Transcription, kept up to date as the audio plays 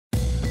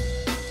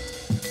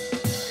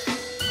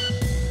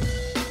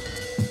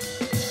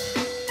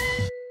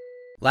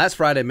Last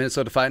Friday,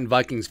 Minnesota Fighting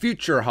Vikings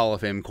future Hall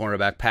of Fame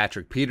cornerback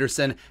Patrick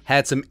Peterson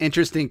had some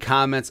interesting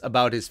comments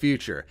about his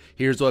future.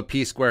 Here's what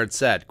P Squared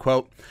said,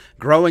 quote,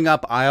 "Growing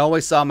up, I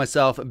always saw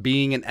myself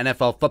being an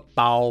NFL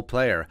football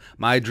player.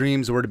 My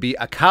dreams were to be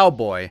a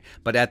Cowboy,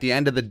 but at the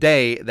end of the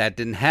day, that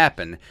didn't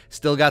happen.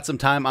 Still got some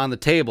time on the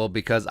table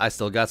because I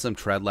still got some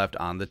tread left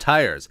on the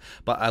tires.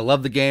 But I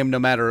love the game no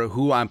matter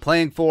who I'm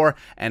playing for,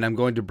 and I'm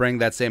going to bring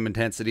that same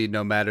intensity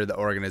no matter the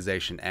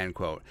organization," end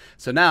quote.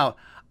 So now,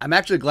 I'm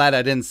actually glad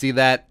I didn't see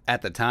that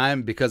at the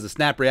time, because the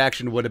snap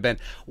reaction would have been,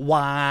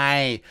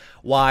 why?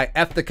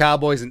 F the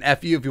Cowboys and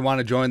F you if you want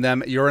to join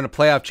them. You're in a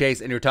playoff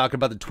chase and you're talking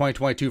about the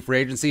 2022 free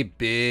agency.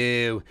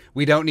 Boo.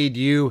 We don't need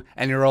you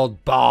and your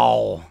old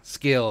ball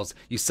skills.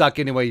 You suck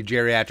anyway, you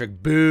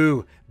geriatric.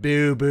 Boo,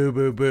 boo, boo,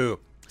 boo, boo.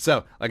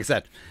 So, like I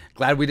said,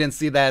 glad we didn't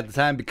see that at the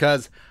time,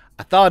 because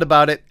I thought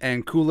about it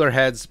and cooler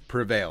heads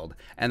prevailed.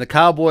 And the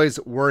Cowboys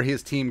were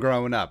his team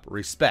growing up.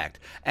 Respect.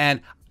 And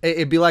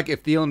it'd be like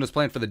if Thielen was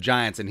playing for the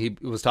Giants and he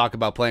was talking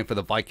about playing for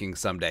the Vikings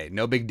someday.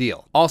 No big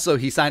deal. Also,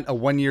 he signed a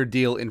one-year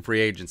deal in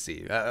free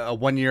agency. A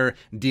one-year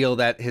deal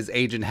that his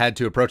agent had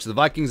to approach the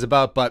Vikings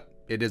about, but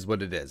it is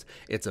what it is.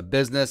 It's a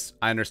business.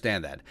 I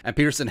understand that. And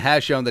Peterson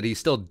has shown that he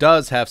still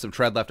does have some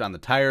tread left on the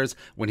tires.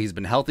 When he's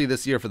been healthy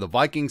this year for the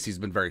Vikings, he's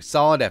been very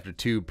solid after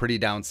two pretty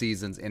down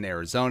seasons in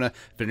Arizona,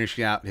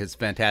 finishing out his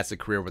fantastic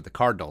career with the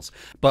Cardinals.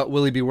 But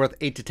will he be worth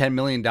 $8 to $10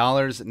 million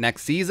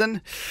next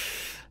season?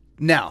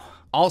 No.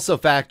 Also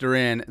factor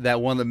in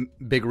that one of the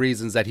big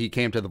reasons that he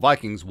came to the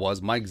Vikings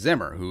was Mike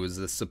Zimmer, who is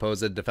the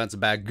supposed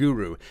defensive back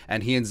guru,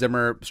 and he and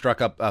Zimmer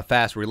struck up a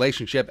fast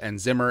relationship, and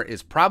Zimmer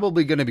is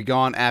probably going to be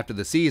gone after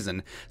the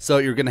season. So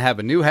you're going to have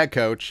a new head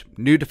coach,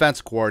 new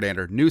defense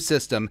coordinator, new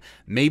system.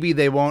 Maybe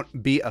they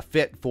won't be a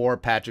fit for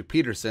Patrick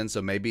Peterson,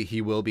 so maybe he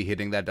will be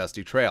hitting that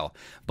dusty trail.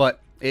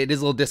 But it is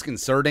a little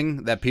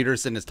disconcerting that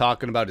Peterson is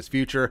talking about his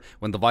future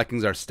when the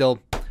Vikings are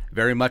still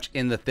very much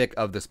in the thick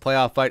of this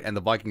playoff fight, and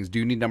the Vikings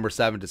do need number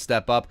 7 to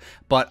step up.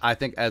 But I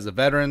think as a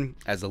veteran,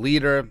 as a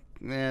leader,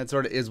 it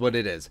sort of is what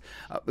it is.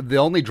 The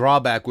only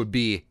drawback would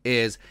be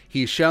is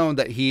he's shown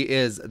that he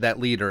is that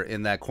leader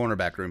in that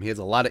cornerback room. He has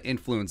a lot of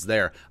influence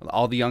there.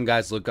 All the young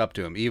guys look up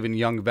to him, even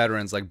young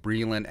veterans like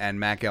Breeland and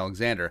Mac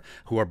Alexander,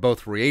 who are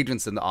both free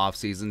agents in the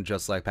offseason,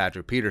 just like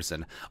Patrick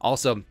Peterson.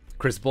 Also,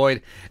 Chris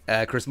Boyd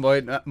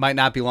might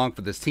not be long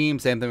for this team.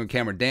 Same thing with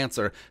Cameron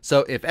Dantzler.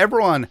 So if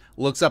everyone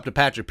looks up to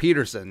Patrick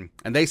Peterson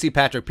and they see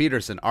Patrick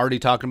Peterson already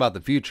talking about the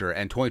future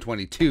and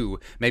 2022,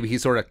 maybe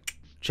he's sort of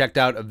checked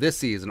out of this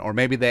season, or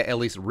maybe they at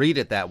least read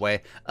it that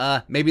way,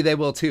 maybe they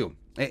will too.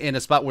 In a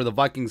spot where the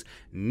Vikings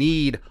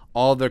need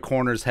all their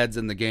corners' heads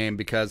in the game,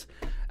 because,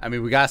 I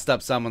mean, we got to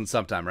stop someone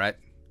sometime, right?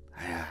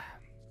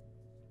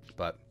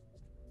 But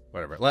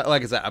whatever.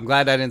 Like I said, I'm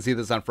glad I didn't see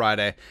this on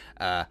Friday.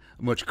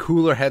 Much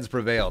cooler heads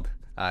prevailed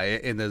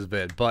in this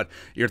vid. But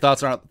your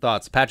thoughts are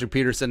thoughts. Patrick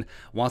Peterson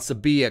wants to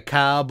be a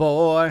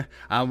cowboy.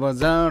 I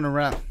was on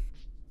around.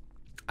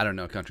 I don't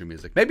know country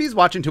music. Maybe he's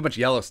watching too much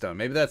Yellowstone.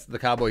 Maybe that's the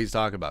cowboy he's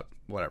talking about.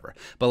 Whatever.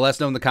 But let us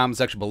know in the comment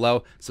section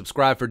below.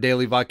 Subscribe for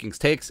daily Vikings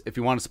takes. If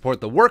you want to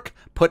support the work,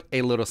 put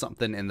a little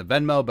something in the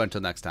Venmo. But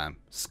until next time,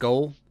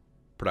 Skull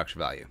Production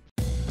Value.